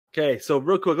Okay, so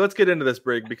real quick, let's get into this,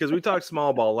 Brig, because we talked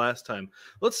small ball last time.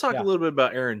 Let's talk a little bit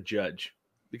about Aaron Judge,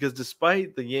 because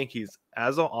despite the Yankees,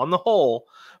 on the whole,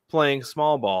 playing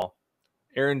small ball,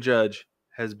 Aaron Judge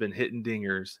has been hitting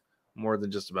dingers more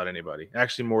than just about anybody.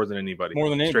 Actually, more than anybody. More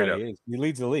than anybody. Straight up. He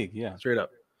leads the league, yeah. Straight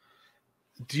up.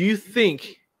 Do you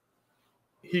think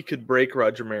he could break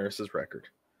Roger Maris's record?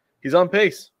 He's on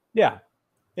pace. Yeah,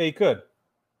 he could.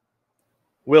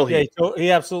 Will he? Yeah,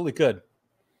 he absolutely could.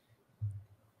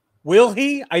 Will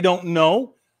he? I don't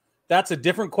know. That's a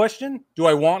different question. Do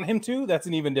I want him to? That's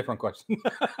an even different question.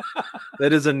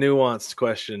 That is a nuanced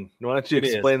question. Why don't you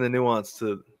explain the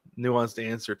nuanced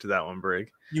answer to that one,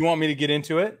 Brig? You want me to get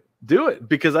into it? Do it,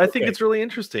 because I think it's really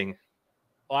interesting.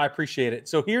 Well, I appreciate it.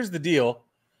 So here's the deal.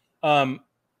 How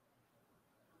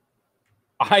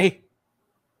do I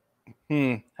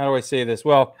say this?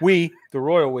 Well, the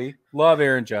royal we, love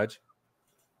Aaron Judge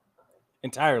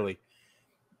entirely.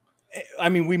 I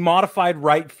mean, we modified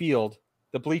right field,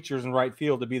 the bleachers in right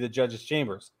field, to be the judges'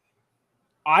 chambers.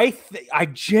 I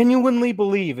genuinely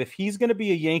believe if he's going to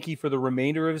be a Yankee for the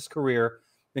remainder of his career,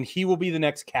 then he will be the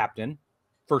next captain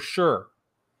for sure.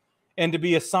 And to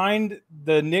be assigned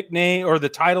the nickname or the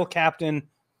title captain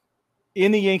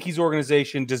in the Yankees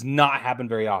organization does not happen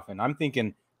very often. I'm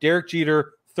thinking Derek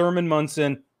Jeter, Thurman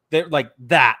Munson, they're like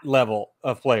that level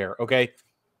of player, okay?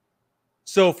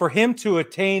 So for him to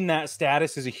attain that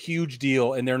status is a huge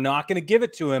deal, and they're not going to give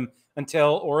it to him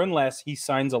unless he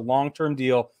signs a long-term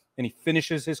deal and he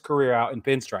finishes his career out in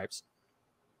pinstripes.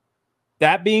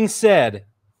 That being said,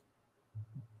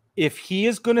 if he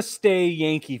is going to stay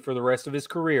Yankee for the rest of his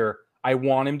career, I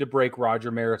want him to break Roger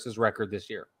Maris's record this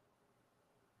year.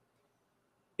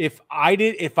 If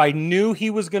I knew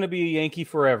he was going to be a Yankee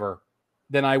forever,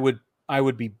 then I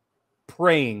would be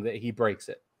praying that he breaks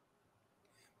it.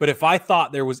 But if I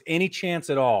thought there was any chance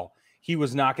at all he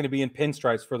was not going to be in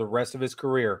pinstripes for the rest of his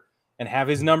career and have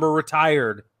his number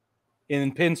retired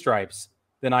in pinstripes,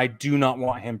 then I do not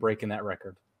want him breaking that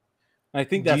record. I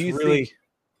think that's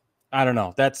I don't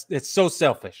know. It's so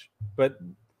selfish, but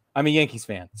I'm a Yankees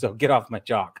fan, so get off my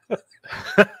jock.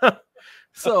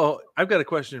 So I've got a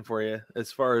question for you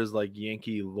as far as like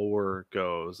Yankee lore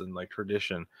goes and like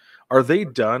tradition. Are they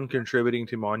done contributing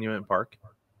to Monument Park?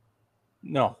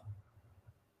 No.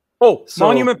 Oh,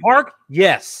 Monument Park?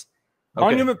 Yes. Okay.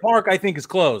 Monument Park, I think, is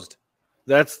closed.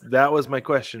 That was my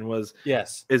question was,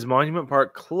 yes. Is Monument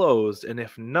Park closed? And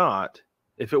if not,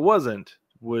 if it wasn't,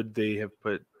 would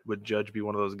Judge be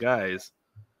one of those guys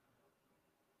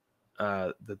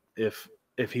that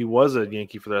if he was a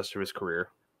Yankee for the rest of his career,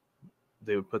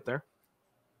 they would put there?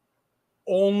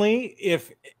 Only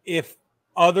if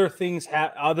other things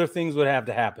would have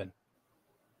to happen.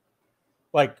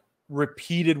 Like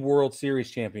repeated World Series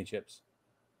championships.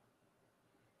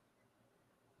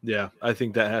 Yeah, I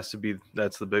think that's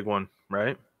the big one,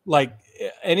 right? Like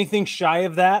anything shy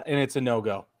of that, and it's a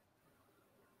no-go.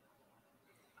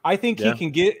 I think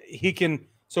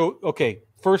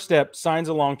first step, signs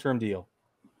a long-term deal.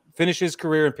 Finish his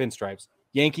career in pinstripes.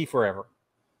 Yankee forever.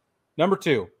 Number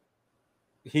 2,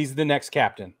 he's the next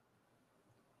captain.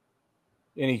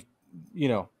 And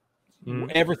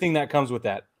everything that comes with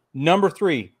that. Number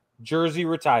 3, jersey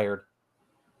retired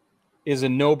is a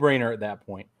no-brainer at that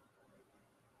point.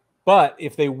 But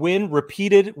if they win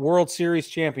repeated World Series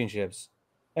championships,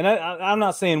 and I'm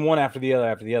not saying one after the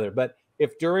other, but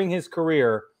if during his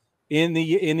career in the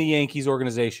Yankees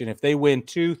organization, if they win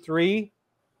 2, 3,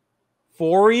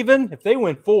 4 even, if they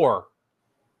win 4,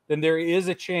 then there is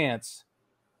a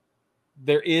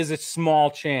small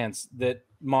chance that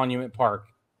Monument Park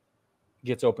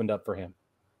gets opened up for him.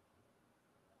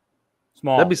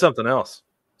 Small. That'd be something else.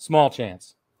 Small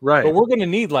chance. Right. But we're going to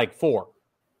need like 4.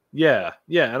 Yeah,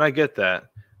 and I get that.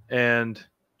 And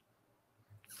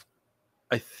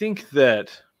I think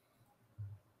that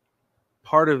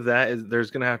part of that is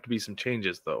there's going to have to be some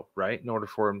changes, though, right? In order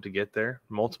for him to get there.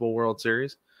 Multiple World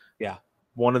Series. Yeah.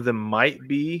 One of them might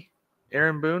be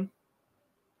Aaron Boone.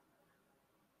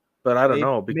 But I don't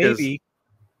know, because maybe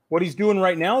what he's doing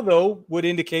right now, though, would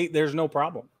indicate there's no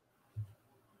problem.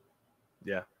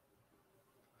 Yeah.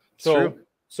 So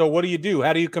what do you do?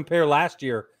 How do you compare last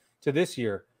year to this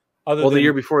year? The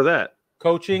year before that.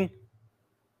 Coaching,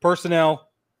 personnel,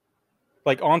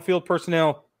 like on-field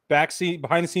personnel,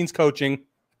 behind-the-scenes coaching.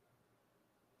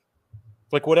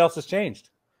 Like, what else has changed?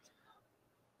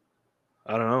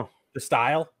 I don't know. The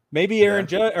style. Maybe Aaron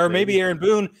Judge or maybe Aaron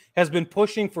Boone has been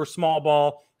pushing for small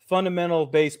ball, fundamental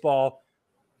baseball,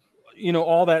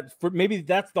 all that. Maybe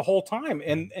that's the whole time.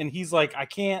 And he's like, I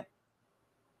can't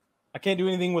do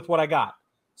anything with what I got.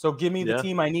 So give me the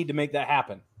team I need to make that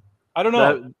happen. I don't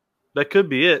know. That could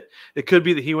be it. It could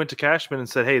be that he went to Cashman and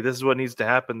said, "Hey, this is what needs to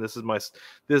happen. This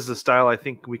is the style I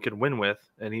think we could win with,"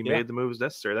 and he made the moves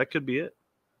necessary. That could be it.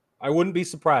 I wouldn't be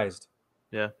surprised.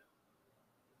 Yeah.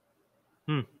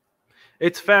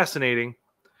 It's fascinating.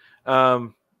 I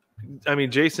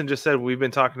mean, Jason just said we've been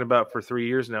talking about for 3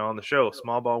 years now on the show.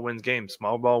 Small ball wins games.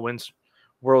 Small ball wins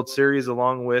World Series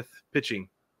along with pitching.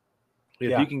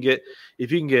 If you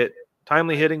can get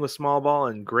timely hitting with small ball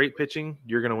and great pitching,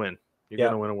 you're going to win. You're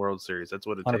going to win a World Series. That's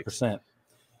what it 100%.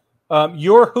 takes.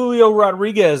 Your Julio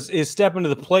Rodriguez is stepping to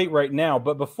the plate right now,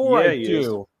 but before I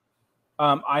do,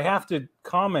 I have to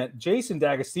comment. Jason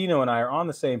D'Agostino and I are on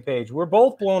the same page. We're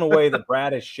both blown away that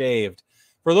Brad is shaved.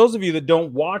 For those of you that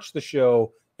don't watch the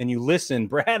show and you listen,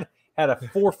 Brad had a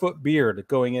 4-foot beard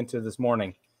going into this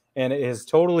morning, and it has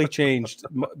totally changed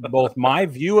both my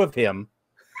view of him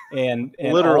and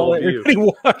literal everybody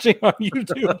watching on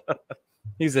YouTube.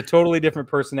 He's a totally different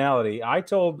personality. I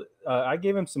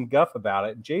gave him some guff about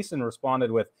it. Jason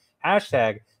responded with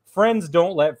 #friends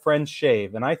don't let friends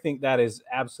shave. And I think that is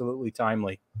absolutely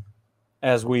timely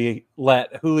as we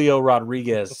let Julio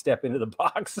Rodriguez step into the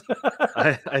box.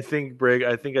 I think, Brig,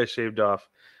 I shaved off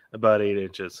about 8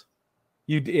 inches.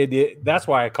 You did. That's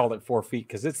why I called it 4 feet,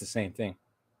 because it's the same thing.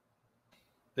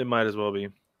 It might as well be.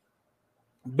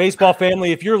 Baseball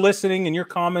family, if you're listening and you're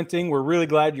commenting, we're really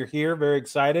glad you're here. Very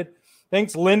excited.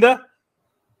 Thanks, Linda.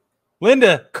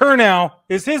 Linda Kernow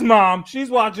is his mom. She's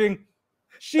watching.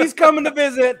 She's coming to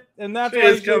visit, and that's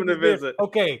why she's coming to visit.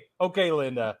 Okay,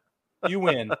 Linda, you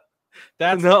win.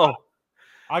 That's no.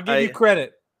 I'll give you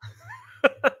credit.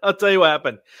 I'll tell you what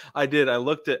happened. I did. I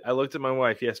looked at my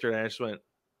wife yesterday. And I just went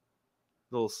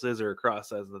little scissor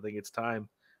across. I think it's time.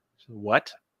 She said,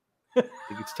 what? I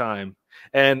think it's time.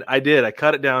 And I did. I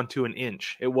cut it down to an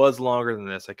inch. It was longer than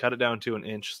this. I cut it down to an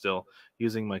inch still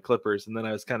using my clippers, and then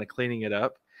I was kind of cleaning it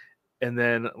up, and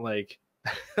then like.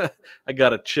 I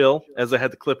got a chill as I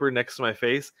had the clipper next to my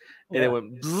face, and it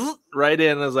went right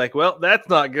in. And I was like, well, that's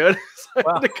not good. So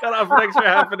I had to cut off an extra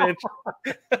 ½ inch.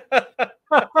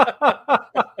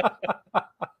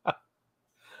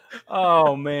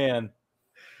 Oh, man.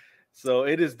 So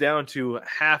it is down to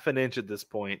 ½ inch at this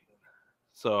point.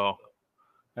 So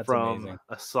that's from amazing.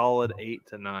 A solid 8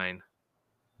 to 9.